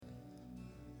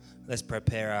Let's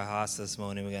prepare our hearts this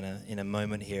morning. We're going to, in a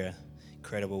moment, hear an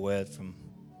incredible word from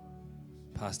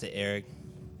Pastor Eric.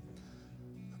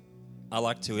 I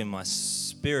like to, in my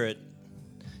spirit,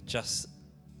 just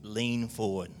lean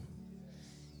forward,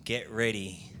 get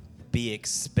ready, be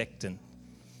expectant.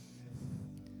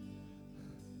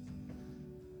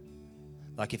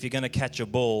 Like if you're going to catch a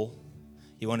ball,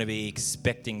 you want to be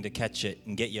expecting to catch it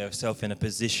and get yourself in a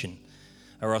position,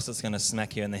 or else it's going to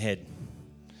smack you in the head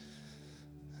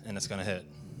and it's going to hurt.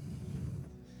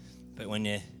 But when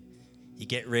you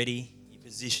get ready, you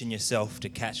position yourself to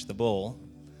catch the ball,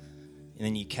 and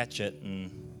then you catch it,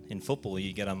 and in football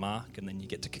you get a mark and then you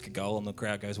get to kick a goal and the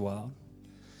crowd goes wild.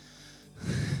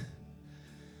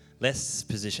 Let's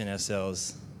position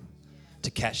ourselves to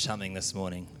catch something this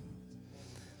morning.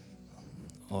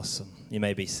 Awesome. You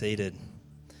may be seated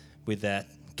with that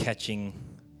catching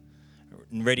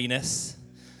readiness.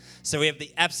 So we have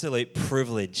the absolute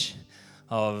privilege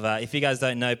of, if you guys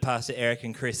don't know, Pastor Eric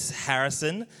and Chris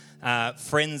Harrison,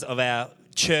 friends of our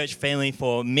church family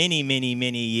for many, many,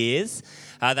 many years.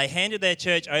 They handed their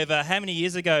church over. How many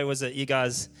years ago was it you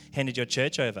guys handed your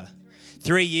church over?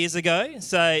 3 years ago.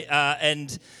 So,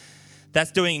 and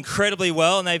that's doing incredibly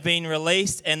well, and they've been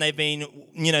released, and they've been,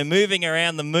 moving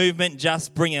around the movement,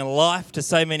 just bringing life to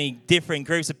so many different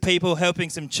groups of people, helping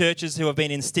some churches who have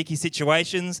been in sticky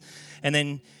situations, and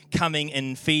then coming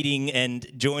and feeding and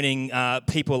joining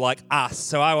people like us.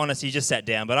 So I want us, you just sat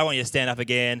down, but I want you to stand up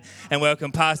again and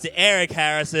welcome Pastor Eric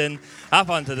Harrison up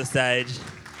onto the stage.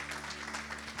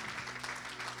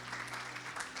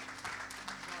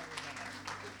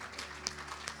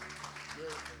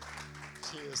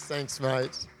 Cheers, thanks,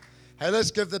 mate. Hey,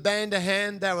 let's give the band a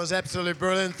hand. That was absolutely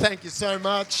brilliant. Thank you so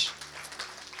much.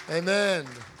 Amen.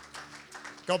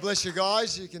 God bless you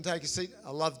guys. You can take a seat.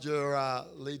 I loved your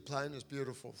lead playing. It's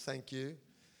beautiful. Thank you.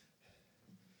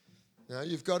 Now,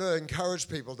 you've got to encourage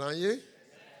people, don't you?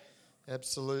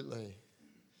 Absolutely.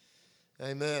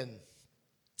 Amen.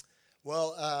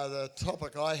 Well, the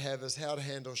topic I have is how to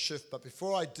handle shift. But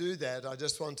before I do that, I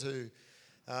just want to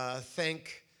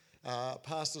thank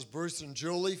Pastors Bruce and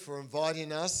Julie for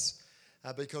inviting us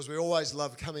because we always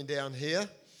love coming down here.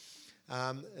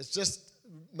 It's just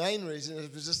main reason,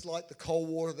 it was just like the cold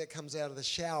water that comes out of the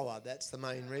shower. That's the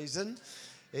main reason.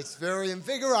 It's very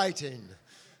invigorating,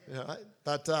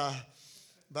 But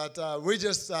I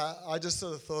just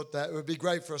sort of thought that it would be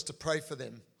great for us to pray for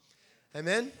them.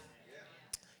 Amen?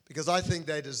 Because I think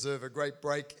they deserve a great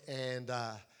break, and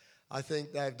I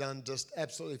think they've done just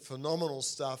absolutely phenomenal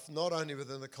stuff, not only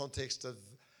within the context of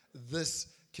this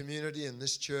community and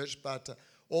this church, but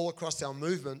all across our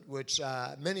movement, which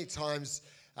many times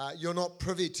you're not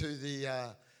privy to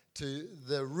the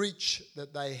reach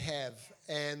that they have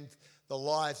and the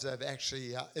lives they've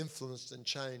actually influenced and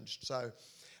changed. So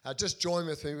just join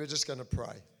with me. We're just going to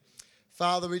pray.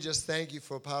 Father, we just thank you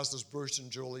for Pastors Bruce and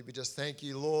Julie. We just thank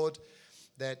you, Lord,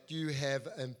 that you have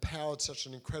empowered such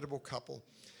an incredible couple.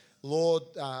 Lord,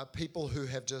 people who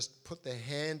have just put their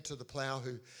hand to the plow,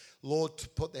 who, Lord,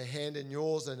 put their hand in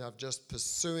yours and are just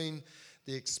pursuing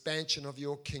the expansion of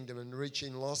your kingdom and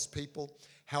reaching lost people,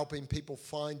 helping people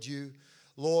find you.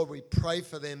 Lord, we pray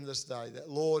for them this day that,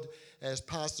 Lord, as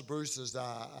Pastor Bruce is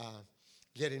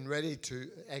getting ready to,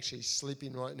 actually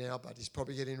sleeping right now, but he's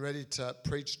probably getting ready to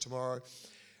preach tomorrow.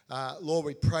 Lord,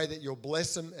 we pray that you'll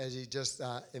bless him as he just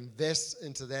invests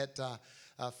into that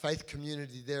faith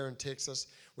community there in Texas.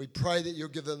 We pray that you'll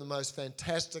give them the most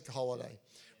fantastic holiday.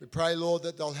 We pray, Lord,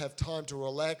 that they'll have time to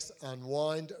relax,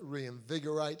 unwind,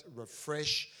 reinvigorate,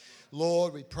 refresh.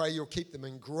 Lord, we pray you'll keep them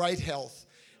in great health,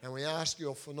 and we ask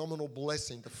your phenomenal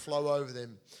blessing to flow over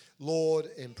them, Lord,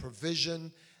 in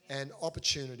provision and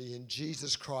opportunity in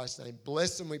Jesus Christ's name.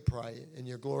 Bless them, we pray, in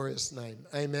your glorious name.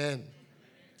 Amen.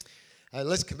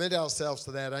 Let's commit ourselves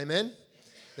to that. Amen.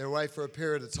 They're away for a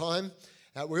period of time.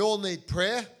 We all need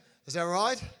prayer. Is that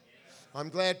right? I'm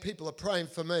glad people are praying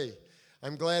for me.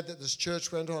 I'm glad that this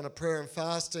church went on a prayer and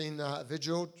fasting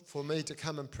vigil for me to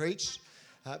come and preach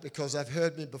because they've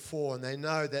heard me before and they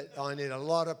know that I need a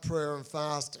lot of prayer and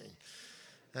fasting.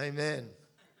 Amen.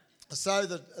 So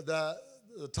the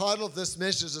title of this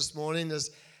message this morning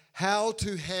is How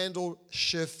to Handle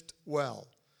Shift Well,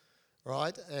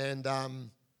 right? And I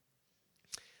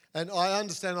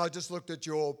understand, I just looked at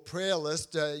your prayer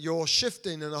list, you're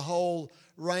shifting in a whole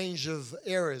range of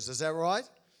areas. Is that right?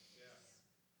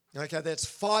 Yeah. Okay, that's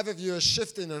 5 of you are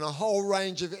shifting in a whole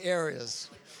range of areas.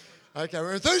 Okay,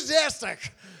 we're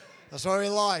enthusiastic. That's what we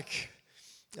like.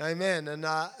 Amen. And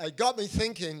it got me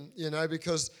thinking,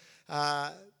 because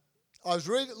I was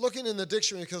looking in the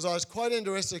dictionary because I was quite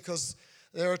interested because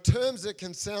there are terms that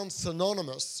can sound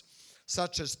synonymous,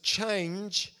 such as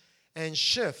change and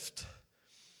shift.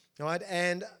 Right?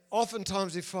 And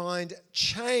oftentimes we find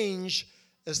change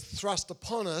is thrust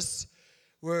upon us,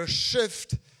 where a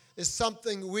shift is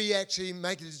something we actually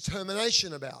make a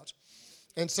determination about.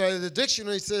 And so the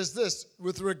dictionary says this,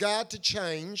 with regard to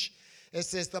change, it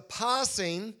says the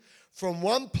passing from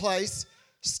one place,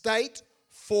 state,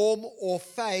 form, or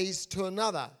phase to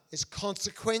another is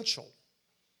consequential.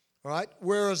 Right?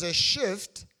 Whereas a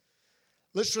shift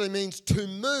literally means to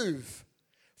move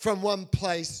from one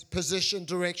place, position,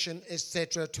 direction,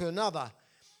 etc. to another.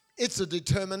 It's a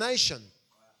determination.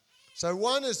 So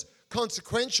one is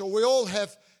consequential. We all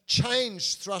have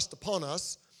change thrust upon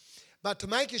us. But to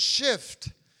make a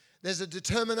shift, there's a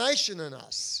determination in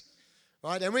us.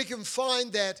 Right? And we can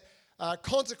find that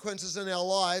consequences in our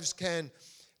lives can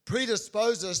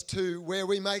predispose us to where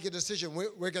we make a decision.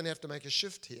 We're going to have to make a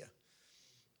shift here.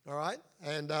 All right?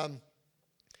 And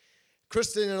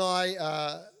Christine and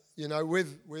I,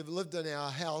 we've lived in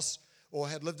our house, or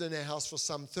had lived in our house for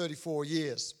some 34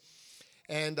 years.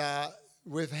 And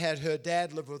we've had her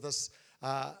dad live with us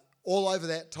all over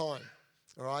that time.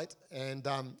 All right? And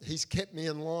he's kept me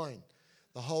in line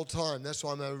the whole time. That's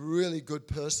why I'm a really good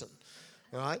person.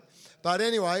 All right? But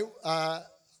anyway,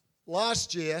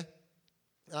 last year,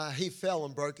 he fell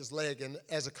and broke his leg, and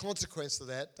as a consequence of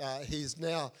that, he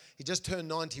just turned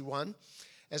 91.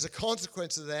 As a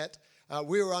consequence of that,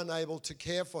 we were unable to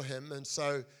care for him, and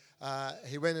so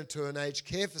he went into an aged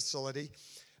care facility,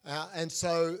 and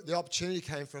so the opportunity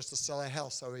came for us to sell our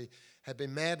house. So we had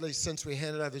been madly, since we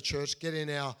handed over the church, getting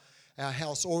our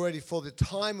house all ready for the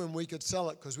time when we could sell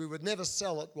it, because we would never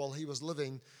sell it while he was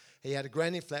living. He had a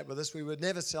granny flat with us. We would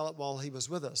never sell it while he was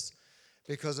with us,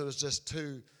 because it was just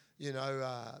too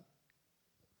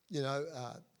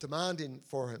demanding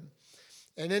for him.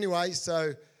 And anyway,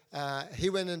 so he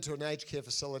went into an aged care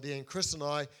facility, and Chris and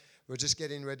I were just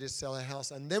getting ready to sell our house.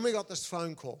 And then we got this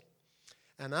phone call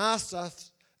and asked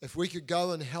us if we could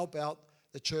go and help out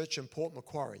the church in Port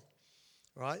Macquarie,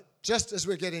 right? Just as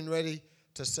we're getting ready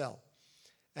to sell.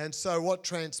 And so what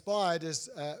transpired is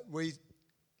we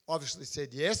obviously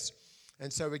said yes.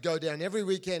 And so we'd go down every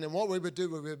weekend, and what we would do,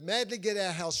 we would madly get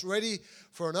our house ready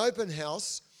for an open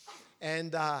house,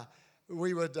 and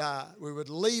we would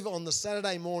leave on the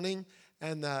Saturday morning,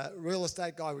 and the real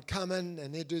estate guy would come in,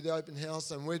 and he'd do the open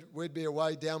house, and we'd be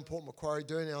away down Port Macquarie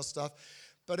doing our stuff.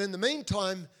 But in the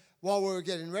meantime, while we were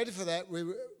getting ready for that, we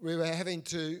were having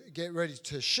to get ready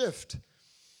to shift.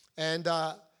 And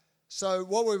so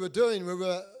what we were doing, we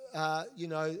were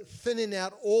thinning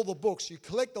out all the books. You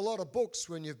collect a lot of books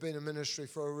when you've been in ministry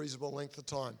for a reasonable length of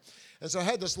time. And so I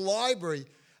had this library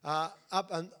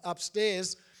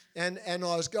upstairs, and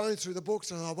I was going through the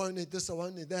books, and I won't need this, I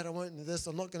won't need that, I won't need this,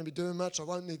 I'm not going to be doing much, I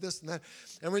won't need this and that.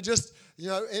 And we just,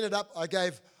 ended up, I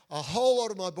gave a whole lot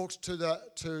of my books to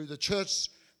the church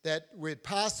that we'd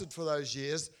pastored for those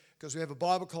years, because we have a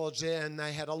Bible college there, and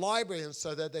they had a library, and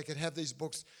so that they could have these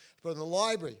books put in the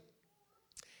library.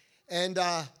 And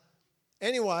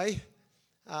anyway,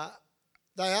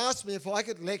 they asked me if I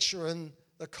could lecture in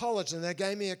the college, and they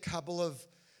gave me a couple of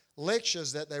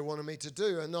lectures that they wanted me to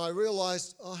do. And I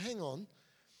realized, oh, hang on,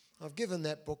 I've given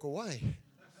that book away.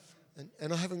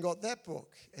 And I haven't got that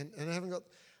book. And I haven't got...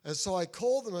 And so I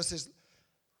called them, I says,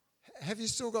 have you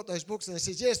still got those books? And they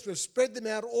said, yes, we've spread them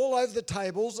out all over the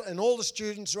tables, and all the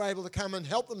students are able to come and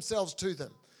help themselves to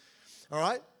them. All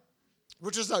right?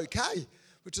 Which is okay.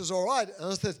 Which is all right.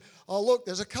 And I said, oh, look,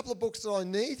 there's a couple of books that I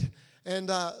need. And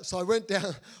so I went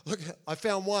down, look, I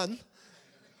found one.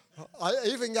 I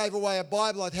even gave away a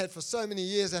Bible I'd had for so many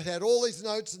years. It had all these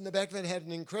notes in the back of it. It had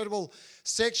an incredible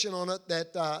section on it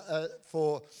that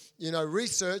for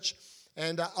research.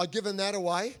 And I'd given that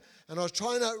away. And I was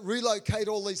trying to relocate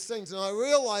all these things. And I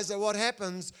realized that what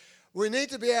happens, we need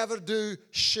to be able to do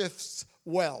shifts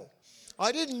well.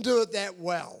 I didn't do it that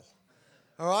well.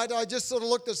 All right, I just sort of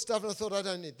looked at stuff and I thought, I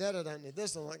don't need that, I don't need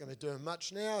this, I'm not going to be doing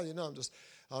much now,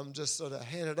 I'm just sort of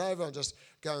hand it over and just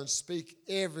go and speak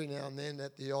every now and then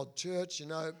at the odd church,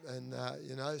 and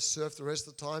surf the rest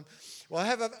of the time.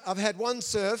 Well, I've had one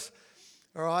surf,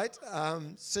 all right,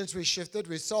 since we shifted.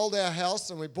 We sold our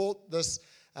house and we bought this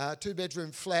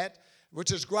 2-bedroom flat, which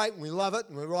is great, and we love it,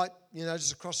 and we're right,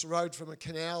 just across the road from a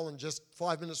canal and just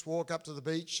 5 minutes walk up to the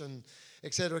beach, and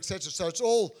et cetera, et cetera. So it's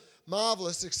all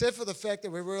marvelous, except for the fact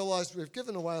that we realised we've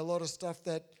given away a lot of stuff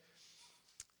that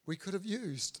we could have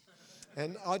used.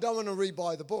 And I don't want to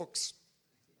rebuy the books,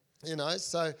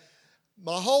 So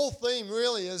my whole theme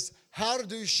really is how to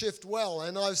do shift well.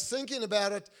 And I was thinking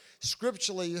about it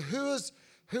scripturally. Who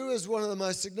is one of the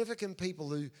most significant people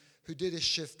who did a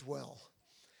shift well?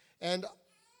 And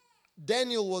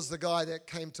Daniel was the guy that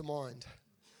came to mind.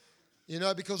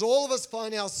 because all of us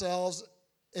find ourselves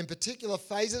in particular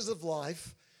phases of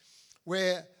life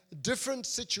where different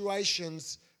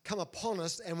situations come upon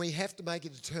us and we have to make a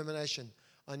determination.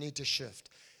 I need to shift.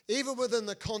 Even within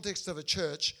the context of a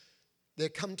church, there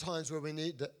come times where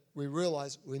we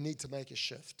realize we need to make a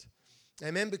shift.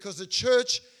 Amen? Because the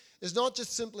church is not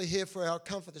just simply here for our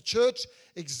comfort. The church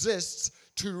exists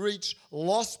to reach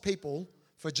lost people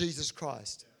for Jesus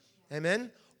Christ.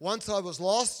 Amen? Once I was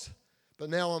lost, but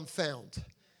now I'm found.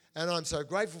 And I'm so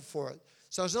grateful for it.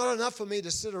 So it's not enough for me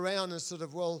to sit around and sort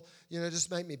of,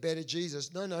 just make me better,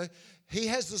 Jesus. No. He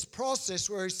has this process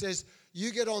where he says,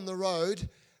 you get on the road,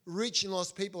 reaching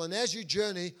lost people, and as you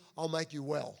journey, I'll make you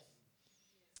well.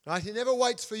 Right? He never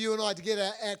waits for you and I to get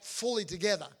our act fully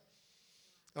together.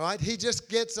 All right? He just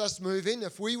gets us moving.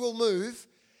 If we will move,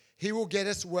 he will get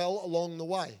us well along the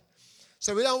way.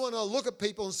 So we don't want to look at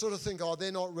people and sort of think, oh,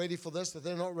 they're not ready for this, or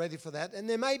they're not ready for that. And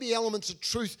there may be elements of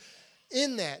truth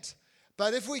in that.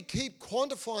 But if we keep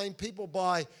quantifying people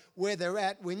by where they're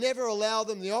at, we never allow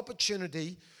them the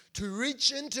opportunity to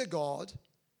reach into God,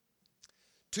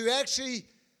 to actually,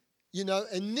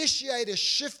 initiate a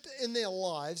shift in their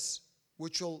lives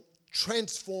which will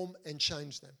transform and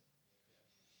change them.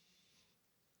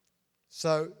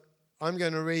 So I'm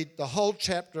going to read the whole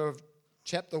chapter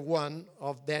 1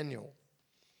 of Daniel.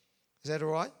 Is that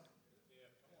all right?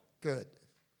 Good.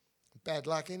 Bad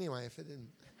luck anyway if it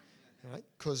didn't. All right?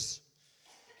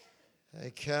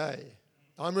 Okay.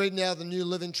 I'm reading now the New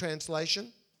Living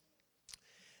Translation.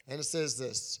 And it says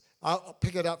this. I'll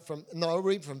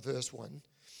read from verse 1.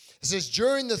 It says,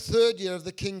 during the third year of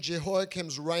the king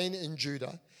Jehoiakim's reign in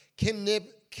Judah, King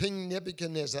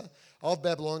Nebuchadnezzar of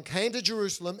Babylon came to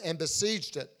Jerusalem and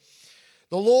besieged it.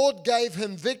 The Lord gave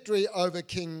him victory over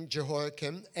King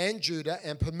Jehoiakim and Judah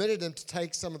and permitted him to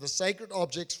take some of the sacred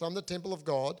objects from the temple of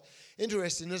God.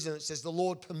 Interesting, isn't it? It says the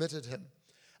Lord permitted him,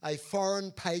 a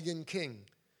foreign pagan king,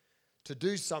 to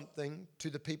do something to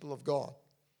the people of God.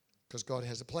 Because God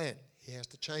has a plan. He has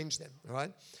to change them, all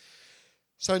right?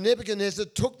 So Nebuchadnezzar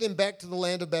took them back to the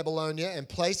land of Babylonia and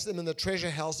placed them in the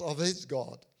treasure house of his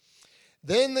God.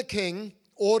 Then the king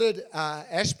ordered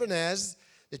Ashpenaz,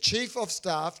 the chief of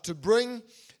staff, to bring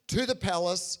to the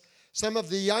palace some of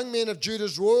the young men of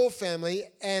Judah's royal family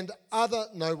and other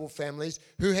noble families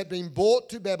who had been brought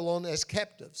to Babylon as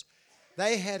captives.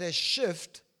 They had a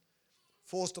shift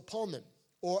forced upon them,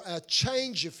 or a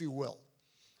change, if you will.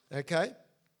 Okay?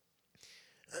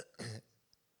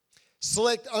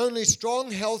 Select only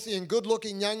strong, healthy, and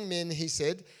good-looking young men, he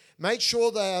said. Make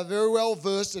sure they are very well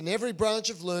versed in every branch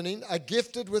of learning, are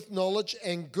gifted with knowledge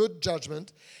and good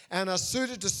judgment, and are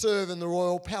suited to serve in the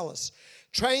royal palace.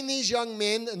 Train these young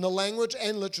men in the language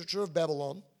and literature of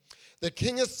Babylon. The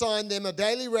king assigned them a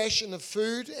daily ration of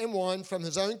food and wine from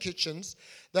his own kitchens.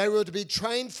 They were to be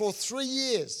trained for 3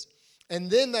 years, and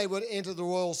then they would enter the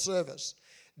royal service.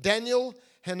 Daniel,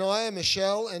 Hananiah,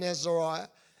 Mishael, and Azariah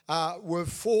were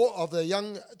 4 of the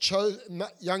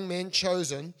young men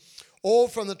chosen, all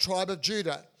from the tribe of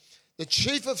Judah. The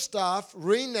chief of staff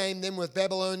renamed them with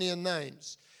Babylonian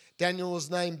names. Daniel was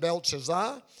named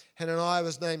Belshazzar, Hananiah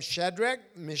was named Shadrach,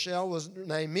 Mishael was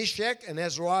named Meshach, and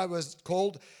Azariah was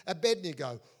called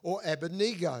Abednego, or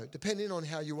Abednego, depending on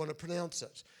how you want to pronounce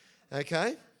it.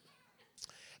 Okay?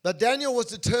 But Daniel was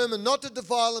determined not to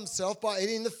defile himself by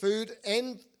eating the food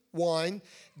and wine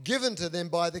given to them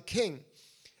by the king.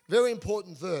 Very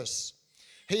important verse.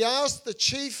 He asked the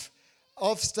chief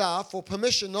of staff for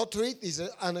permission not to eat these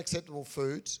unacceptable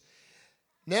foods.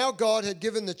 Now God had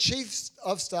given the chief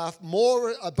of staff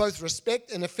more both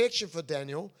respect and affection for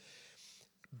Daniel,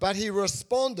 but he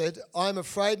responded, I'm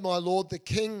afraid, my lord, the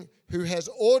king who has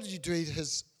ordered you to eat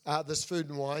this food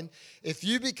and wine, if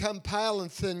you become pale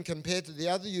and thin compared to the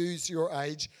other youths your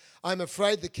age, I'm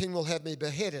afraid the king will have me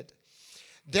beheaded.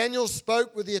 Daniel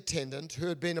spoke with the attendant who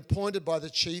had been appointed by the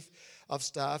chief of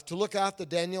staff to look after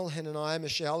Daniel, Hananiah,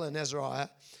 Mishael, and Azariah.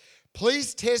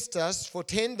 Please test us for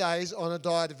 10 days on a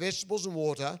diet of vegetables and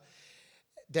water,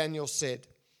 Daniel said.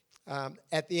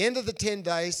 At the end of the 10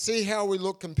 days, see how we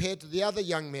look compared to the other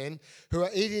young men who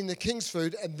are eating the king's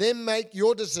food, and then make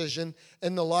your decision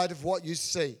in the light of what you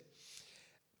see.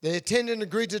 The attendant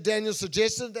agreed to Daniel's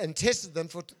suggestion and tested them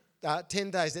for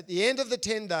 10 days. At the end of the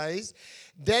 10 days,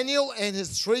 Daniel and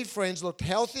his 3 friends looked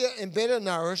healthier and better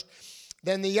nourished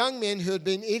than the young men who had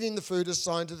been eating the food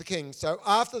assigned to the king. So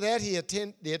after that,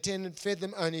 the attendant fed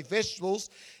them only vegetables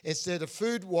instead of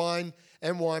food, wine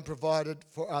provided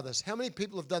for others. How many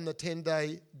people have done the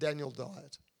 10-day Daniel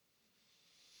diet?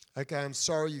 Okay, I'm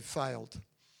sorry you failed.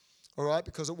 All right,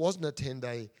 because it wasn't a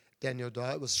 10-day Daniel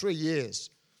diet. It was 3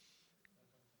 years.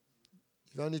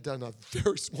 You've only done a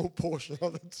very small portion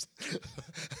of it.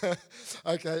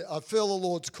 Okay, I feel the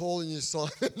Lord's calling you,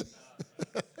 Simon.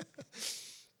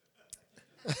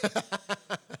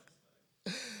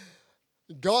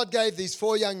 God gave these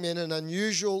 4 young men an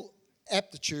unusual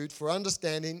aptitude for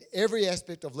understanding every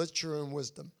aspect of literature and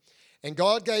wisdom. And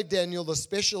God gave Daniel the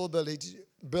special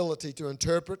ability to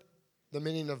interpret the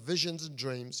meaning of visions and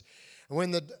dreams. And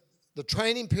when the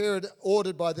training period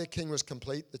ordered by their king was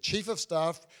complete, the chief of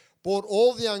staff brought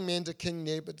all the young men to King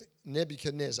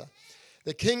Nebuchadnezzar.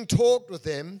 The king talked with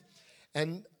them,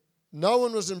 and no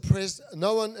one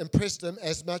impressed him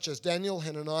as much as Daniel,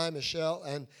 Hananiah, Mishael,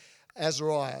 and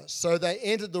Azariah. So they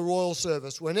entered the royal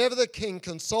service. Whenever the king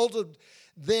consulted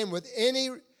them with any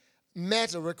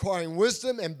matter requiring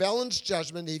wisdom and balanced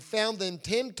judgment, he found them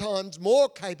 10 times more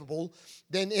capable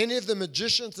than any of the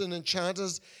magicians and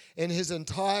enchanters in his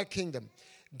entire kingdom.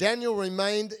 Daniel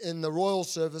remained in the royal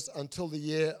service until the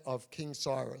year of King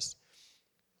Cyrus.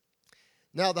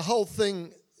 Now, the whole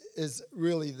thing is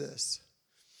really this.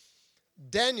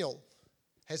 Daniel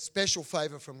has special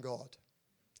favor from God,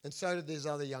 and so did these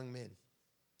other young men.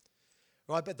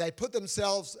 Right? But they put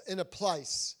themselves in a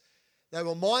place. They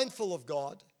were mindful of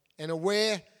God and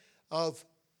aware of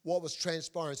what was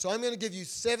transpiring. So I'm going to give you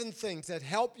 7 things that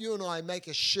help you and I make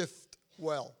a shift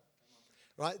well.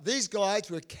 Right? These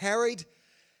guys were carried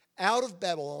out of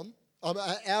Babylon,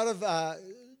 out of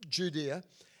Judea,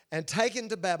 and taken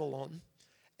to Babylon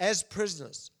as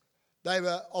prisoners. They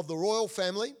were of the royal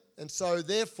family, and so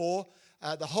therefore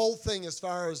the whole thing as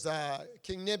far as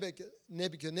King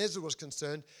Nebuchadnezzar was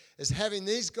concerned is having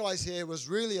these guys here was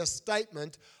really a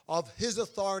statement of his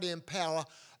authority and power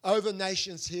over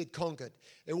nations he had conquered.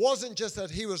 It wasn't just that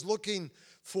he was looking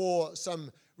for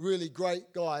some really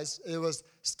great guys. It was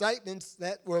statements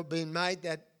that were being made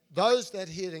that those that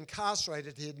he had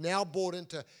incarcerated, he had now brought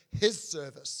into his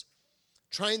service,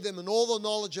 trained them in all the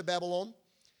knowledge of Babylon,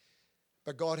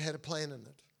 but God had a plan in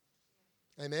it.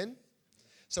 Amen?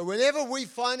 So whenever we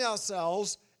find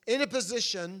ourselves in a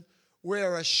position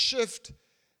where a shift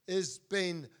is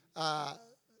being,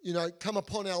 come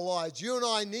upon our lives, you and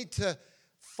I need to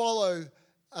follow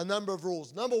a number of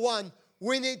rules. Number 1,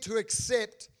 we need to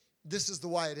accept this is the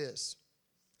way it is.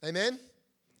 Amen?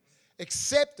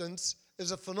 Acceptance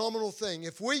is a phenomenal thing.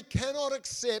 If we cannot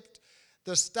accept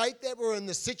the state that we're in,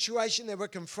 the situation that we're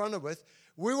confronted with,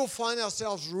 we will find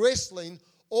ourselves wrestling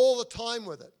all the time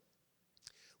with it.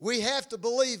 We have to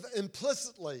believe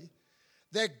implicitly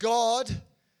that God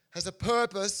has a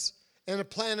purpose and a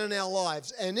plan in our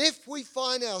lives. And if we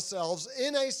find ourselves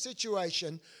in a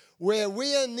situation where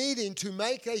we are needing to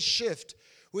make a shift,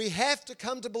 we have to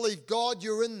come to believe, God,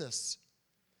 you're in this.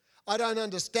 I don't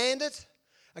understand it.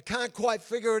 I can't quite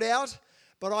figure it out,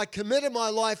 but I committed my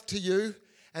life to you,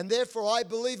 and therefore I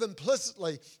believe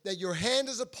implicitly that your hand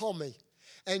is upon me,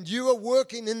 and you are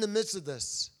working in the midst of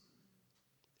this.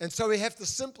 And so we have to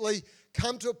simply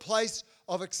come to a place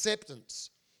of acceptance.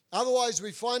 Otherwise,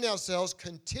 we find ourselves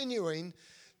continuing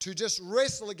to just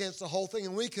wrestle against the whole thing,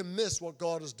 and we can miss what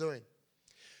God is doing.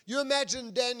 You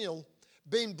imagine Daniel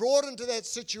being brought into that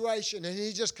situation, and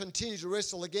he just continues to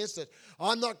wrestle against it.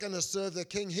 I'm not going to serve the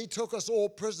king. He took us all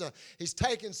prisoner. He's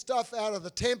taken stuff out of the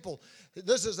temple.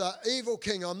 This is an evil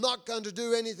king. I'm not going to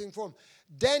do anything for him.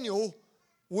 Daniel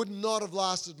would not have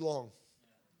lasted long.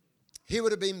 He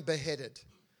would have been beheaded.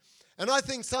 And I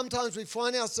think sometimes we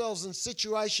find ourselves in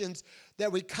situations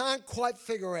that we can't quite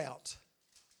figure out.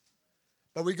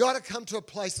 But we've got to come to a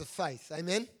place of faith.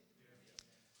 Amen?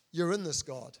 You're in this,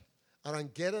 God. I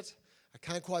don't get it. I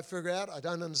can't quite figure it out. I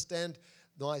don't understand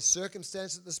my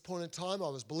circumstance at this point in time. I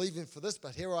was believing for this,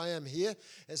 but here I am here.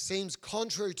 It seems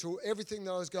contrary to everything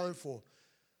that I was going for.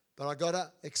 But I got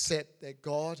to accept that,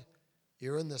 God,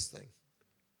 you're in this thing.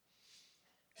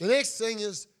 The next thing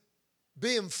is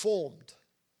be informed.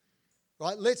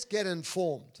 Right? Let's get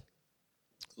informed.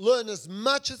 Learn as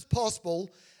much as possible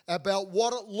about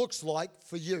what it looks like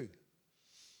for you.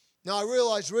 Now, I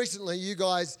realized recently you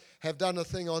guys have done a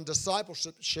thing on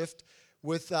discipleship shift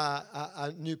with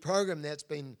a new program that's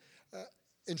been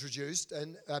introduced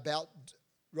and about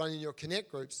running your connect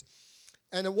groups.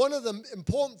 And one of the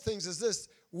important things is this: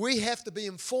 we have to be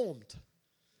informed.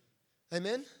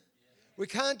 Amen? We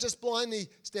can't just blindly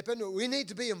step into it. We need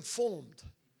to be informed.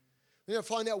 We need to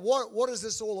find out what is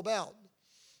this all about.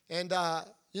 And,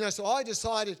 so I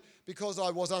decided, because I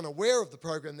was unaware of the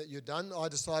program that you'd done, I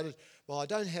decided, well, I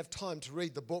don't have time to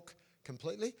read the book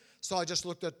completely. So I just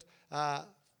looked at 5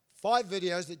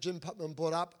 videos that Jim Putman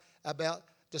brought up about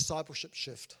discipleship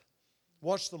shift.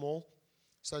 Watched them all.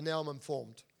 So now I'm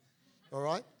informed. All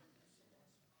right?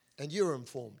 And you're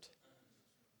informed.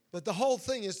 But the whole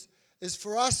thing is is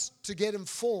for us to get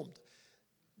informed.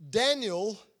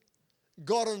 Daniel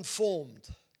got informed.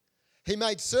 He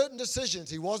made certain decisions.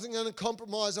 He wasn't going to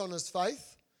compromise on his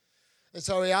faith. And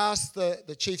so he asked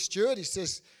the chief steward, he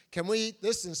says, can we eat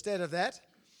this instead of that?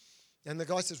 And the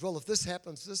guy says, well, if this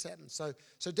happens, this happens.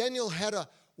 So Daniel had a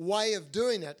way of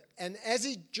doing it. And as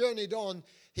he journeyed on,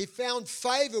 he found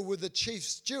favor with the chief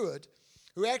steward,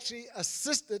 who actually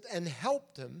assisted and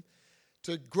helped him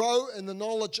to grow in the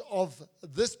knowledge of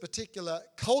this particular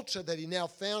culture that he now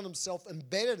found himself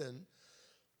embedded in.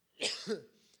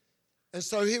 And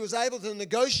so he was able to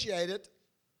negotiate it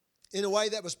in a way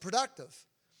that was productive.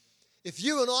 If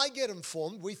you and I get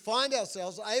informed, we find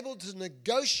ourselves able to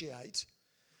negotiate,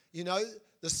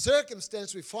 the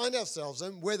circumstance we find ourselves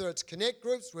in, whether it's connect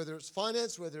groups, whether it's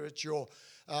finance, whether it's your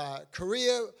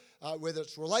career, whether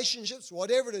it's relationships,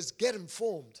 whatever it is, get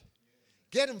informed.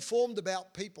 Get informed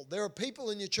about people. There are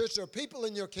people in your church, there are people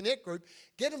in your connect group.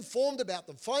 Get informed about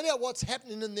them. Find out what's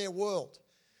happening in their world.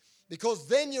 Because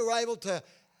then you're able to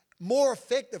more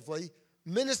effectively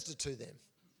minister to them.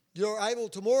 You're able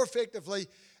to more effectively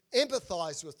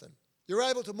empathize with them. You're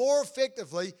able to more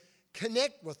effectively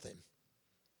connect with them.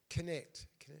 Connect.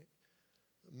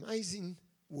 Amazing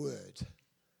word.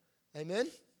 Amen?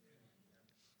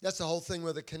 That's the whole thing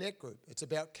with a connect group. It's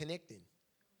about connecting.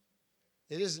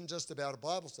 It isn't just about a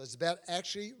Bible study. It's about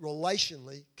actually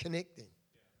relationally connecting.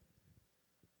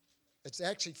 It's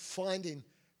actually finding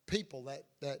people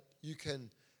that you can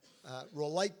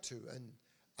relate to and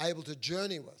able to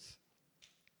journey with.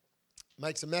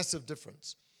 Makes a massive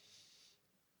difference.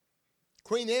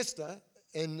 Queen Esther,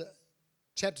 in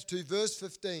chapter 2, verse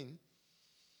 15,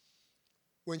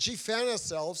 when she found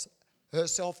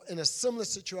herself in a similar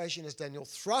situation as Daniel,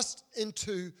 thrust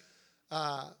into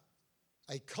a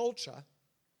culture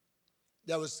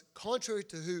that was contrary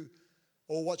to who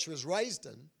or what she was raised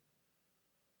in,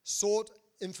 sought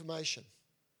information.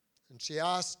 And she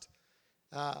asked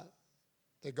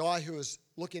the guy who was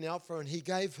looking out for her, and he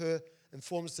gave her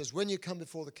information, says, when you come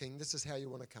before the king, this is how you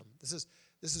want to come. This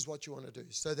is what you want to do.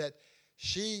 So that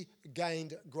she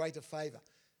gained greater favor.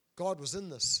 God was in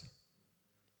this.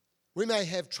 We may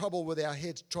have trouble with our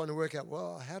heads trying to work out,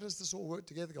 well, how does this all work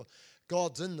together?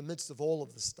 God's in the midst of all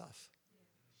of this stuff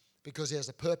because he has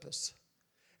a purpose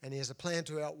and he has a plan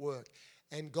to outwork.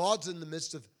 And God's in the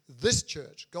midst of this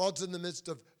church. God's in the midst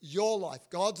of your life.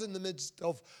 God's in the midst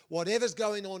of whatever's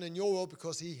going on in your world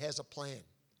because he has a plan.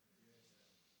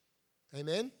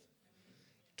 Amen?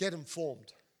 Get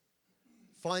informed.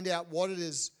 Find out what it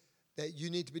is that you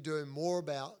need to be doing more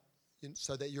about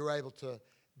so that you're able to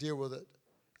deal with it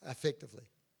effectively.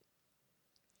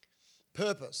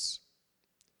 Purpose.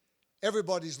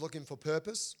 Everybody's looking for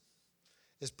purpose.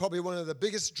 It's probably one of the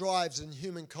biggest drives in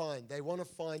humankind. They want to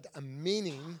find a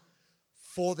meaning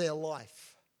for their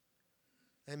life.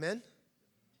 Amen?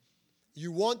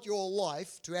 You want your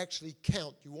life to actually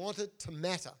count. You want it to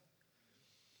matter.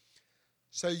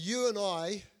 So you and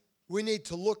I, we need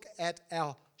to look at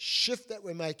our shift that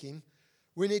we're making.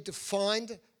 We need to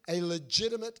find a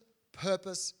legitimate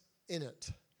purpose in it.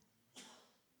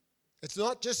 It's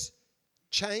not just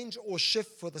change or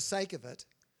shift for the sake of it.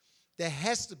 There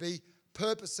has to be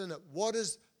purpose in it. What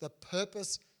is the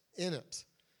purpose in it?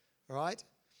 All right?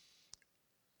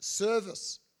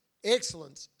 Service,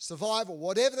 excellence, survival,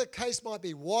 whatever the case might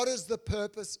be, what is the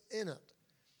purpose in it?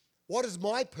 What is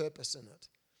my purpose in it?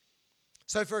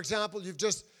 So, for example, you've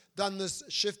just done this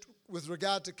shift with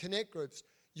regard to connect groups.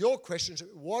 Your question is,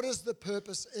 what is the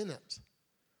purpose in it?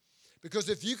 Because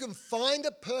if you can find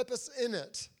a purpose in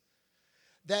it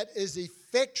that is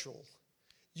effectual,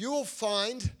 you will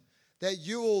find that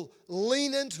you will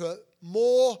lean into it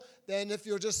more than if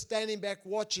you're just standing back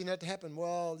watching it happen.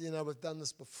 Well, we've done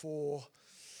this before.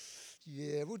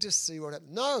 Yeah, we'll just see what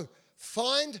happens. No,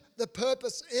 find the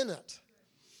purpose in it.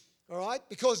 All right?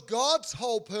 Because God's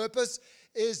whole purpose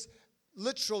is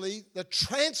literally the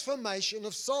transformation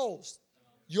of souls.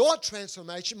 Your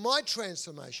transformation, my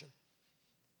transformation.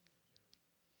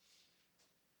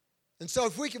 And so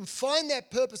if we can find that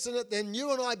purpose in it, then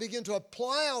you and I begin to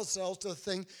apply ourselves to the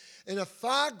thing in a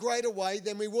far greater way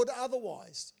than we would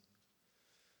otherwise.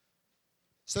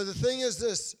 So the thing is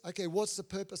this, okay, what's the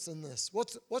purpose in this?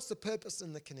 What's the purpose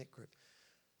in the Connect group?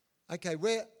 Okay,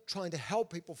 we're trying to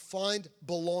help people find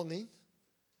belonging.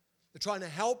 We're trying to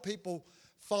help people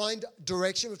find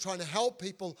direction. We're trying to help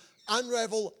people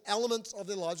unravel elements of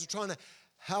their lives. We're trying to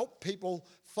help people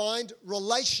find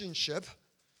relationship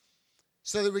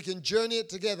so that we can journey it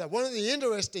together. One of the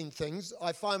interesting things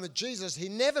I find with Jesus, he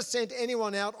never sent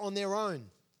anyone out on their own.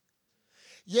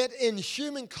 Yet in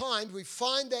humankind, we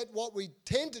find that what we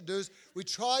tend to do is we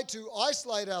try to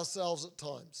isolate ourselves at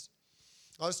times.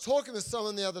 I was talking with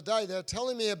someone the other day. They were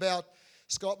telling me about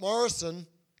Scott Morrison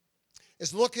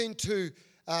is looking to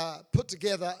put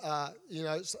together,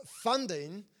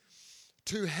 funding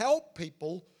to help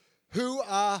people who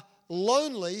are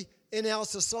lonely in our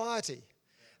society.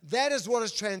 That is what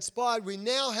has transpired. We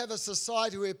now have a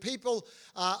society where people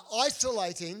are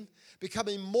isolating,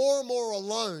 becoming more and more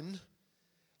alone,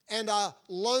 and are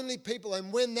lonely people.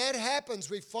 And when that happens,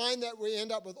 we find that we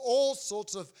end up with all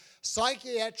sorts of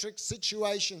psychiatric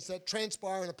situations that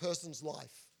transpire in a person's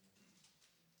life.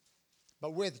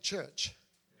 But we're the church.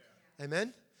 Yeah.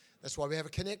 Amen? That's why we have a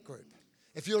connect group.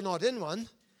 If you're not in one,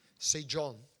 see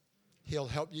John. He'll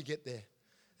help you get there.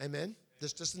 Amen?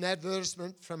 This is just an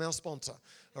advertisement from our sponsor.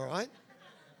 All right?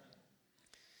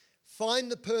 Find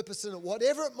the purpose in it,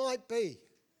 whatever it might be.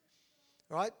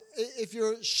 All right? If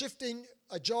you're shifting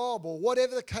a job or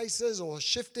whatever the case is, or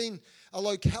shifting a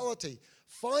locality,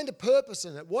 find a purpose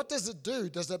in it. What does it do?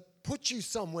 Does it put you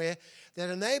somewhere that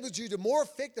enables you to more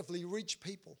effectively reach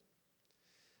people?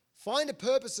 Find a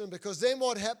purpose in it, because then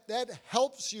that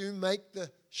helps you make the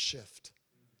shift.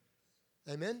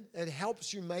 Amen? It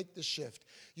helps you make the shift.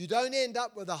 You don't end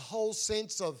up with a whole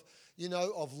sense of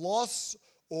loss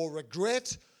or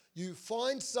regret. You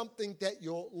find something that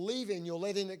you're leaving, you're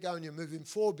letting it go, and you're moving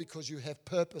forward because you have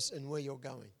purpose in where you're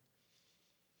going.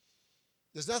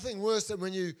 There's nothing worse than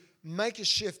when you make a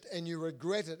shift and you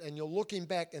regret it, and you're looking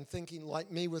back and thinking, like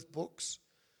me with books,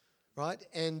 right?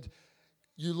 And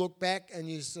you look back and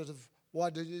you sort of, why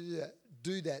did you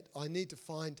do that? I need to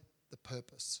find the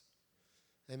purpose.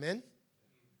 Amen?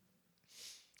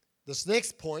 This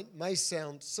next point may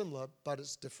sound similar, but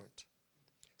it's different.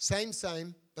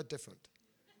 Same, but different.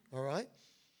 All right?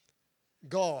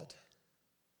 God.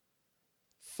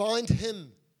 Find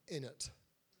Him in it.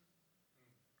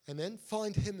 Amen?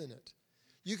 Find Him in it.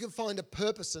 You can find a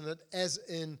purpose in it, as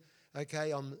in,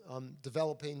 okay, I'm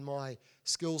developing my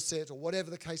skill set or whatever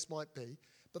the case might be,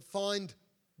 but find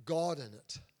God in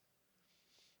it.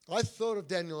 I thought of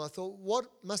Daniel. I thought, what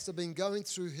must have been going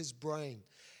through his brain,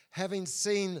 having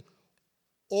seen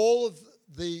all of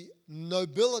the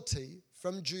nobility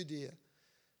from Judea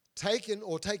taken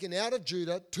out of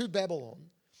Judah to Babylon.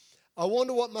 I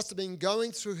wonder what must have been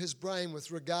going through his brain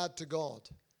with regard to God.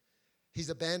 He's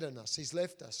abandoned us. He's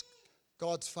left us.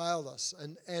 God's failed us.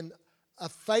 And a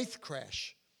faith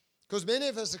crash. Because many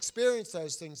of us experience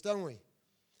those things, don't we?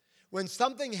 When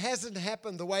something hasn't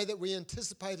happened the way that we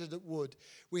anticipated it would,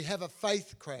 we have a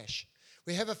faith crash.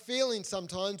 We have a feeling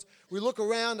sometimes, we look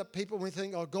around at people and we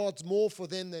think, oh, God's more for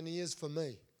them than He is for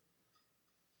me.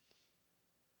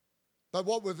 But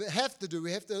what we have to do,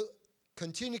 we have to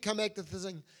continue to come back to the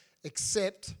thing,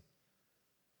 accept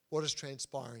what is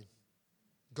transpiring.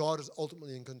 God is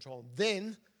ultimately in control.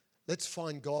 Then, let's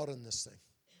find God in this thing.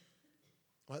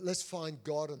 Right, let's find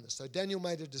God in this. So Daniel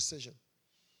made a decision.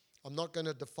 I'm not going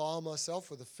to defile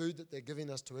myself with the food that they're giving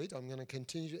us to eat. I'm going to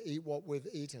continue to eat what we've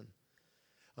eaten.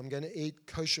 I'm going to eat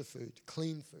kosher food,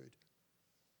 clean food.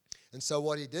 And so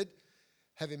what he did,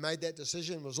 having made that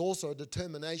decision, was also a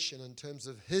determination in terms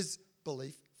of his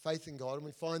belief, faith in God. And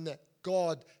we find that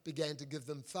God began to give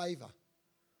them favor.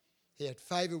 He had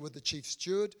favor with the chief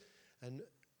steward. And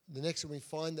the next one we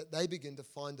find that they begin to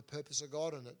find the purpose of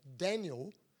God in it.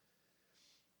 Daniel,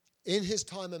 in his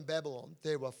time in Babylon,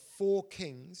 there were 4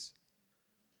 kings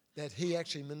that he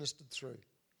actually ministered through.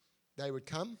 They would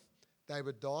come, they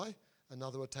would die,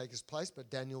 another would take his place,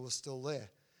 but Daniel was still there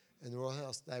in the royal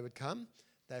house. They would come,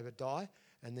 they would die,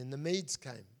 and then the Medes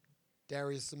came.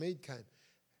 Darius the Mede came.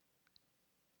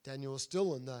 Daniel was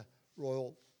still in the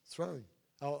royal throne,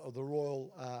 or the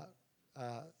royal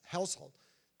household.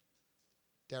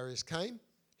 Darius came,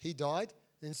 he died,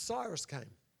 then Cyrus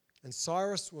came. And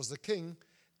Cyrus was the king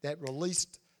that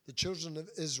released the children of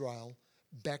Israel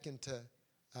back into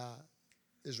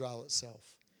Israel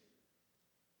itself.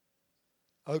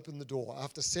 Open the door.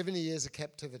 After 70 years of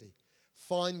captivity,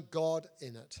 find God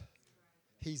in it.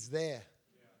 He's there.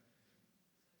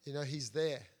 You know, He's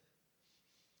there.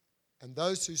 And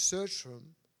those who search for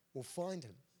Him will find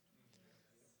Him.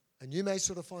 And you may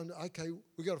sort of find, okay,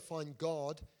 we've got to find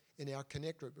God in our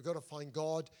connect group. We've got to find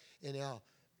God in our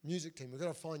music team. We've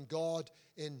got to find God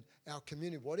in our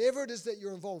community. Whatever it is that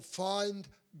you're involved, find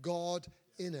God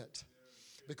in it.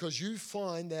 Because you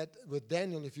find that with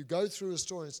Daniel, if you go through a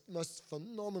story, it's the most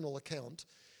phenomenal account,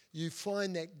 you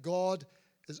find that God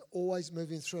is always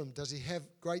moving through him. Does he have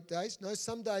great days? No,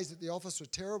 some days at the office were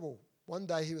terrible. One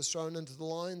day he was thrown into the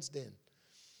lion's den.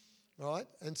 All right?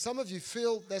 And some of you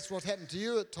feel that's what happened to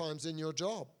you at times in your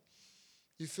job.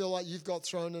 You feel like you've got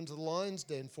thrown into the lion's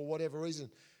den for whatever reason,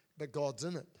 but God's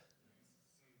in it.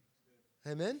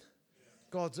 Amen?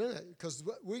 God's in it, because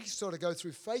we sort of go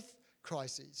through faith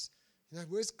crises.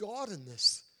 Where's God in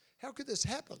this? How could this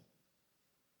happen?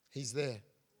 He's there.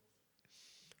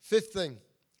 Fifth thing,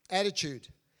 attitude.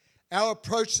 Our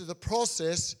approach to the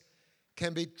process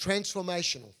can be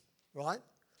transformational, right?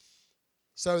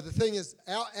 So the thing is,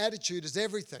 our attitude is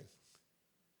everything.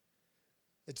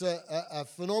 It's a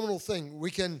phenomenal thing.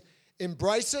 We can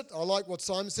embrace it. I like what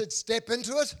Simon said, step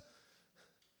into it.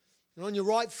 And on your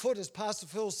right foot, as Pastor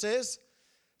Phil says,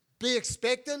 be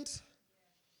expectant,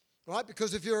 right?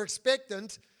 Because if you're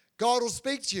expectant, God will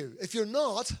speak to you. If you're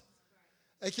not,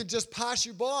 it can just pass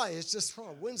you by. It's just,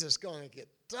 when's this going to get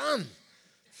done?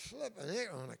 Flipping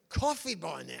heck, I want a coffee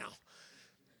by now.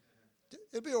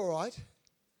 It'll be all right.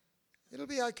 It'll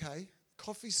be okay.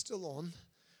 Coffee's still on,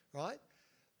 right?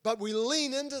 But we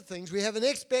lean into things. We have an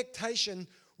expectation.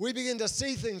 We begin to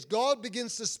see things. God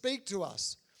begins to speak to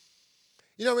us.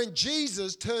 When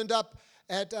Jesus turned up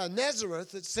at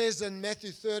Nazareth, it says in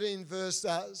Matthew 13, verse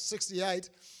 68,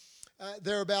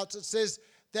 thereabouts, it says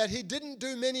that he didn't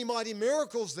do many mighty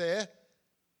miracles there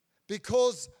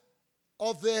because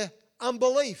of their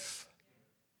unbelief.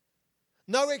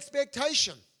 No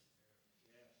expectation.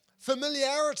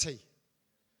 Familiarity.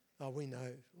 Oh, we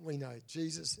know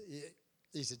Jesus,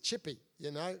 he's a chippy,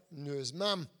 knew his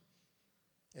mum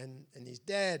and his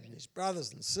dad and his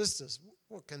brothers and sisters.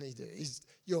 What can he do?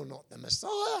 You're not the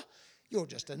Messiah. You're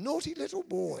just a naughty little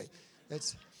boy.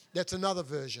 That's another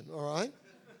version, all right?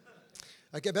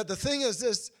 Okay, but the thing is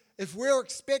this, if we're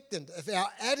expectant, if our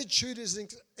attitude is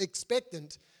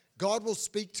expectant, God will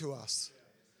speak to us.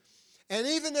 And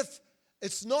even if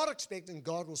it's not expectant,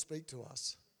 God will speak to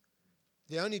us.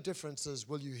 The only difference is,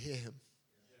 will you hear him?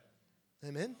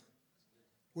 Amen?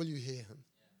 Will you hear him?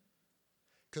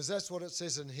 Because that's what it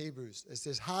says in Hebrews. It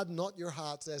says, harden not your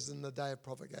hearts as in the day of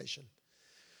provocation.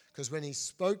 Because when he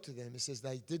spoke to them, it says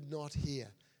they did not hear,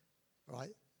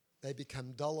 right? They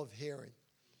become dull of hearing.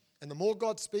 And the more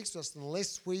God speaks to us,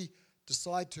 unless we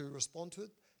decide to respond to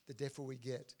it, the deafer we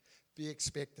get. Be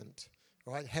expectant,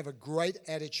 right? Have a great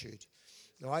attitude,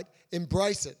 right?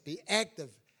 Embrace it. Be active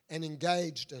and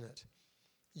engaged in it.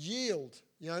 Yield.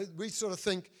 We sort of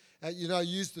think,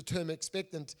 use the term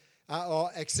expectant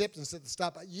or acceptance at the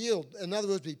start, but yield. In other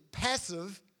words, be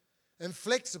passive and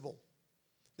flexible.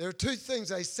 There are two things.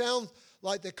 They sound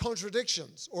like they're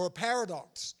contradictions or a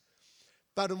paradox.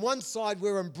 But on one side,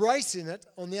 we're embracing it.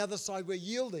 On the other side, we're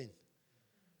yielding.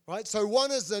 Right? So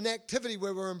one is an activity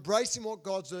where we're embracing what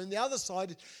God's doing. The other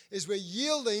side is we're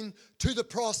yielding to the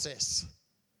process.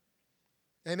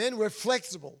 Amen? We're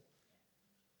flexible.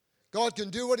 God can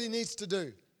do what he needs to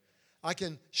do. I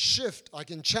can shift. I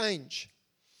can change.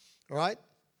 All right?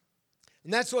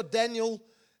 And that's what Daniel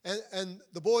and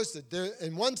the boys did.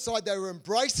 In one side, they were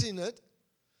embracing it,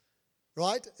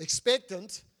 right?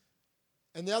 Expectant.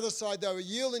 And the other side, they were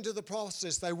yielding to the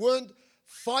process. They weren't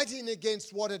fighting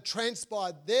against what had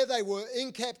transpired. There they were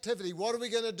in captivity. What are we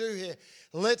going to do here?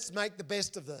 Let's make the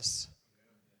best of this.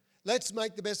 Let's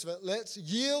make the best of it. Let's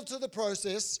yield to the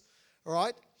process, all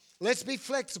right? Let's be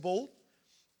flexible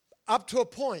up to a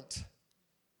point.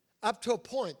 Up to a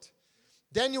point.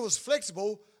 Daniel was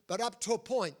flexible, but up to a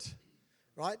point,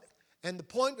 right? And the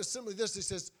point was simply this. He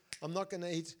says, I'm not going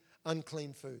to eat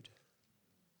unclean food,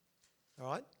 all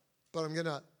right? But I'm going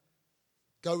to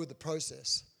go with the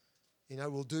process.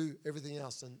 We'll do everything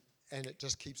else, and it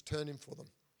just keeps turning for them.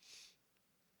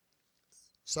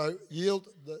 So yield.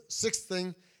 The sixth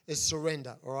thing is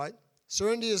surrender, all right?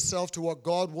 Surrender yourself to what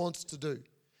God wants to do.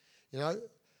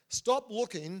 Stop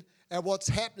looking at what's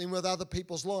happening with other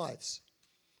people's lives,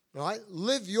 right?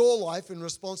 Live your life in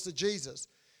response to Jesus.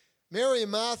 Mary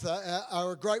and Martha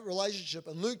are a great relationship.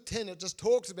 In Luke 10, it just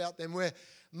talks about them where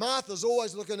Martha's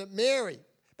always looking at Mary,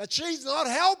 but she's not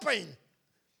helping,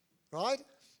 right?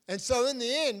 And so in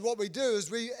the end, what we do is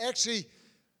we actually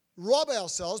rob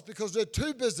ourselves because we're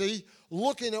too busy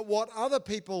looking at what other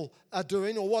people are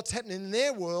doing or what's happening in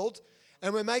their world,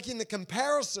 and we're making the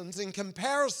comparisons, and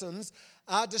comparisons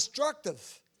are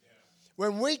destructive. Yeah.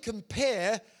 When we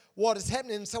compare what is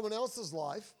happening in someone else's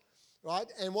life, right,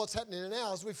 and what's happening in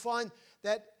ours, we find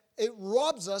that it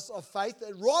robs us of faith,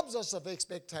 it robs us of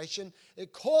expectation,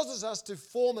 it causes us to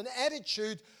form an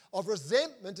attitude of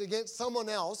resentment against someone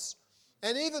else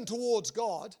and even towards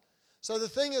God. So the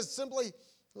thing is simply,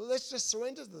 let's just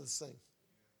surrender to this thing.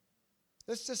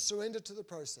 Let's just surrender to the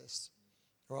process,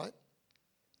 all right?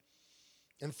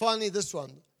 And finally, this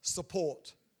one,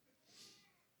 support.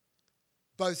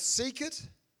 Both seek it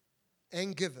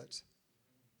and give it.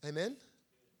 Amen?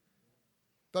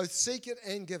 Both seek it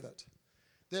and give it.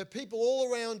 There are people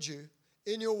all around you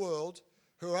in your world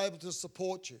who are able to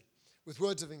support you. with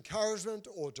words of encouragement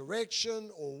or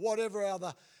direction or whatever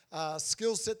other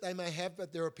skill set they may have,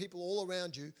 but there are people all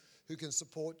around you who can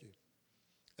support you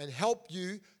and help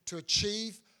you to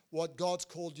achieve what God's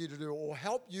called you to do, or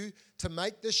help you to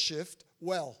make this shift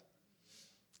well.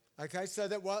 Okay, so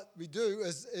that what we do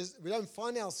is we don't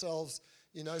find ourselves,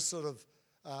 sort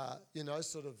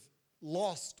of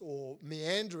lost or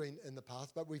meandering in the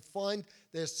path, but we find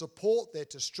there's support there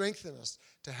to strengthen us,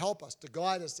 to help us, to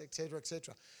guide us, etc.,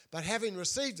 etc. But having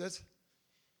received it,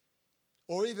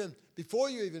 or even before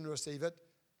you even receive it,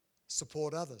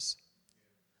 support others.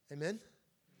 Amen?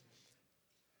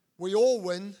 We all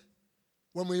win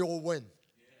when we all win.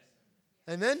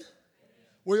 Amen?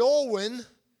 We all win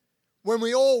when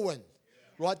we all win.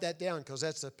 Write that down, because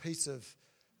that's a piece of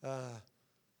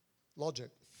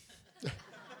logic.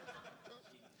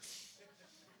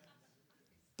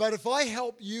 But if I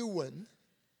help you win,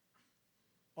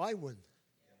 I win.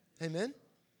 Amen?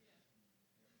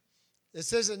 It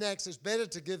says in Acts, it's better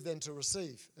to give than to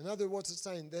receive. In other words, what's it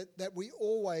saying? That we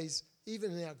always,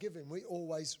 even in our giving, we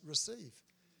always receive.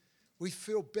 We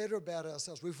feel better about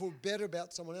ourselves. We feel better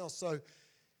about someone else. So if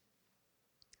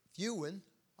you win,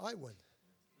 I win.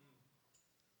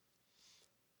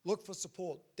 Look for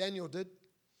support. Daniel did.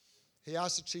 He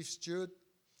asked the chief steward.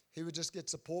 He would just get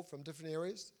support from different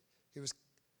areas. He was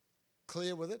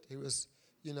clear with it. He was,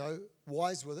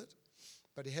 wise with it.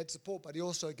 But he had support. But he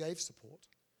also gave support,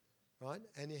 right?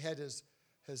 And he had his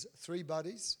three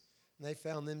buddies. And they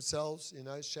found themselves,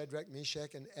 Shadrach,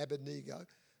 Meshach, and Abednego,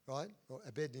 right? Or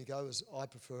Abednego, as I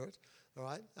prefer it, all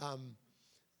right?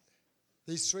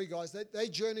 These three guys, they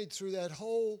journeyed through that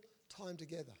whole time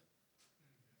together.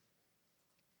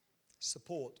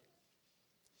 Support.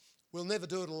 We'll never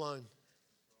do it alone.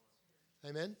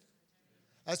 Amen?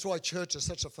 That's why church is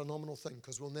such a phenomenal thing,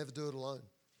 because we'll never do it alone.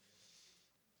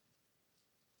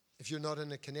 If you're not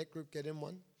in a connect group, get in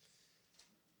one.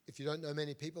 If you don't know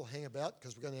many people, hang about,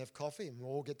 because we're going to have coffee and we'll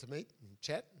all get to meet and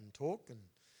chat and talk, and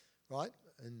right?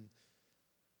 And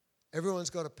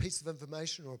everyone's got a piece of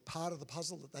information or a part of the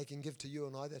puzzle that they can give to you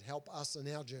and I that help us in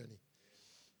our journey.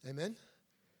 Amen?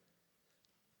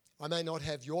 I may not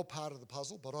have your part of the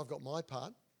puzzle, but I've got my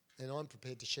part, and I'm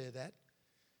prepared to share that.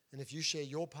 And if you share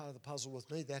your part of the puzzle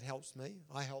with me, that helps me.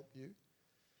 I help you,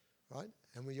 right?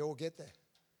 And we all get there.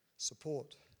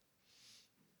 Support.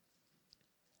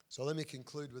 So let me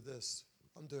conclude with this.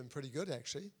 I'm doing pretty good,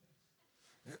 actually.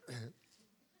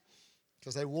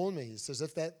 Because they warned me. It says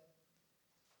if that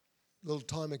little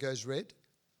timer goes red,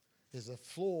 there's a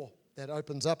floor that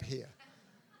opens up here,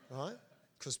 right?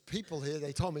 Because people here,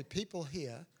 they told me people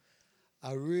here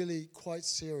are really quite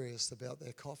serious about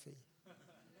their coffee.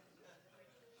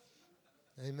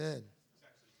 Amen.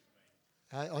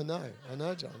 I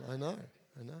know, John, I know.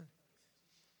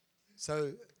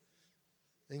 So,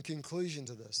 in conclusion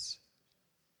to this,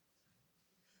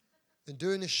 in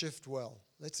doing a shift well,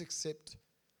 let's accept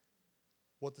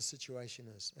what the situation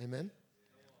is. Amen?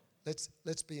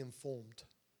 Let's be informed.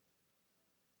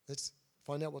 Let's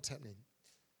find out what's happening.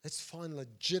 Let's find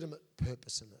legitimate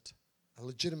purpose in it. A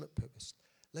legitimate purpose.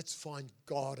 Let's find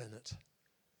God in it.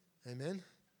 Amen?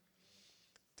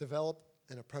 Develop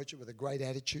and approach it with a great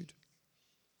attitude.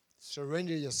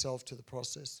 Surrender yourself to the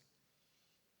process.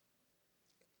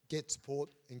 Get support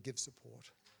and give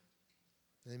support.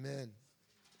 Amen.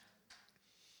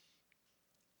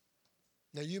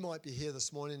 Now, you might be here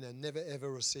this morning and never ever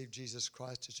received Jesus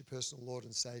Christ as your personal Lord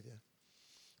and Savior.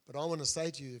 But I want to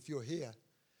say to you, if you're here,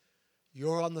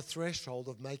 you're on the threshold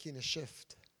of making a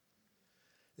shift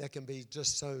that can be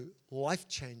just so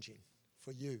life-changing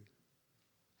for you.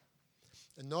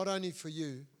 And not only for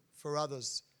you, for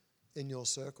others in your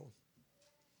circle.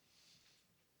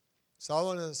 So I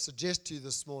want to suggest to you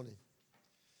this morning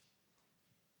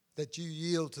that you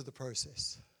yield to the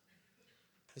process,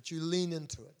 that you lean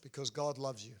into it, because God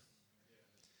loves you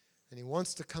and He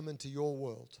wants to come into your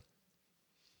world.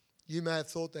 You may have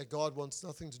thought that God wants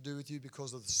nothing to do with you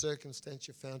because of the circumstance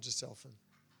you found yourself in.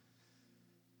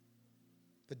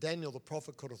 But Daniel the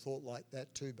prophet could have thought like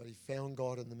that too, but he found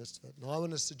God in the midst of it. And I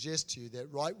want to suggest to you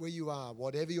that right where you are,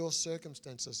 whatever your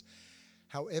circumstances,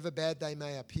 however bad they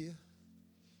may appear,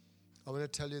 I want to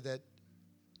tell you that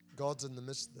God's in the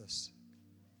midst of this.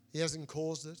 He hasn't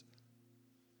caused it,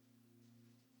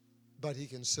 but He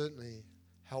can certainly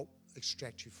help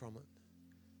extract you from it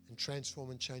and transform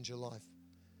and change your life.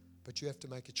 But you have to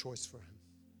make a choice for Him.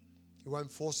 He won't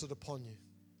force it upon you.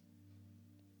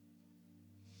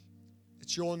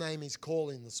 It's your name He's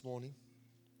calling this morning.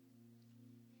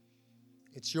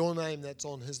 It's your name that's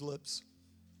on His lips.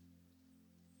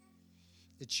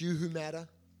 It's you who matter.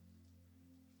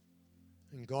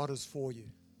 And God is for you.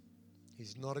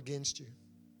 He's not against you.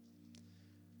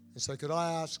 And so could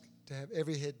I ask to have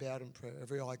every head bowed in prayer,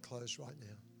 every eye closed right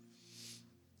now?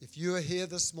 If you are here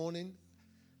this morning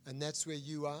and that's where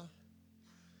you are,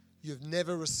 you've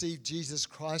never received Jesus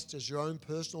Christ as your own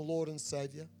personal Lord and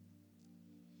Savior,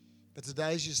 but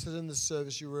today as you sit in this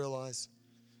service, you realize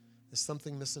there's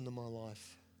something missing in my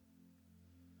life.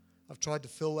 I've tried to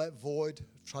fill that void,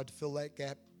 I've tried to fill that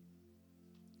gap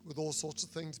with all sorts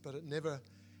of things, but it never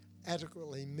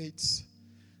adequately meets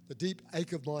the deep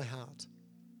ache of my heart.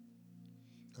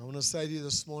 I want to say to you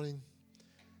this morning,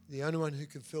 the only one who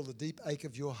can fill the deep ache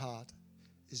of your heart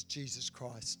is Jesus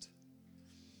Christ.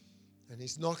 And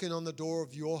He's knocking on the door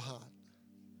of your heart.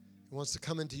 He wants to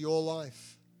come into your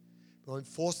life. He won't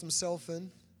force Himself in.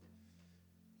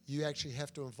 You actually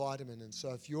have to invite Him in. And so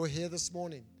if you're here this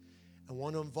morning and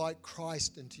want to invite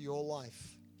Christ into your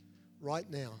life right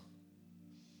now,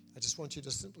 I just want you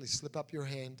to simply slip up your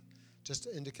hand just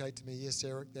to indicate to me, yes,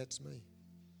 Eric, that's me.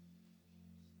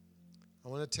 I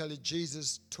want to tell you,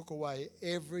 Jesus took away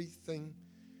everything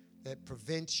that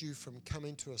prevents you from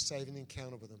coming to a saving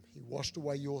encounter with Him. He washed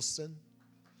away your sin.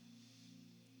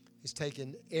 He's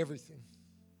taken everything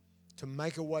to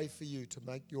make a way for you, to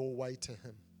make your way to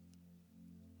Him.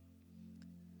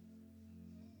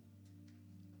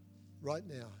 Right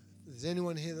now, if there's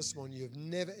anyone here this morning, you've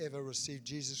never ever received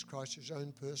Jesus Christ as your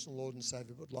own personal Lord and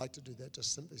Savior, but would like to do that,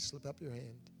 just simply slip up your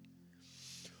hand.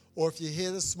 Or if you're here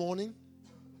this morning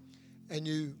and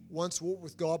you once walked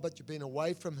with God, but you've been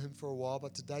away from Him for a while,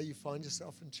 but today you find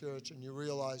yourself in church and you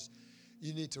realize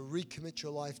you need to recommit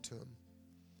your life to Him,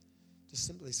 just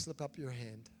simply slip up your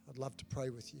hand. I'd love to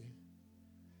pray with you.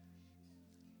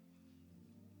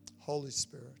 Holy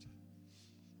Spirit.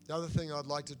 The other thing I'd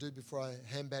like to do before I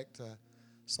hand back to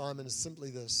Simon is simply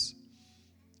this.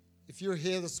 If you're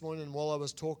here this morning and while I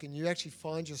was talking, you actually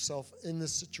find yourself in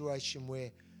this situation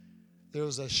where there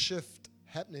is a shift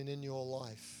happening in your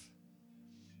life,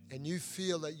 and you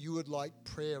feel that you would like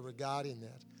prayer regarding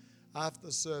that, after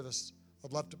the service,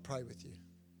 I'd love to pray with you.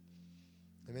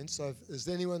 Amen. So if there's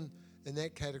anyone in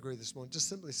that category this morning, just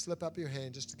simply slip up your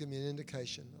hand just to give me an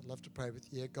indication. I'd love to pray with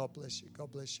you. Yeah, God bless you.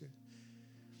 God bless you.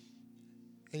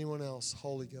 Anyone else?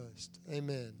 Holy Ghost.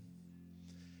 Amen.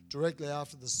 Directly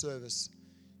after the service,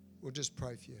 we'll just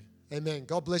pray for you. Amen.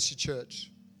 God bless you, church.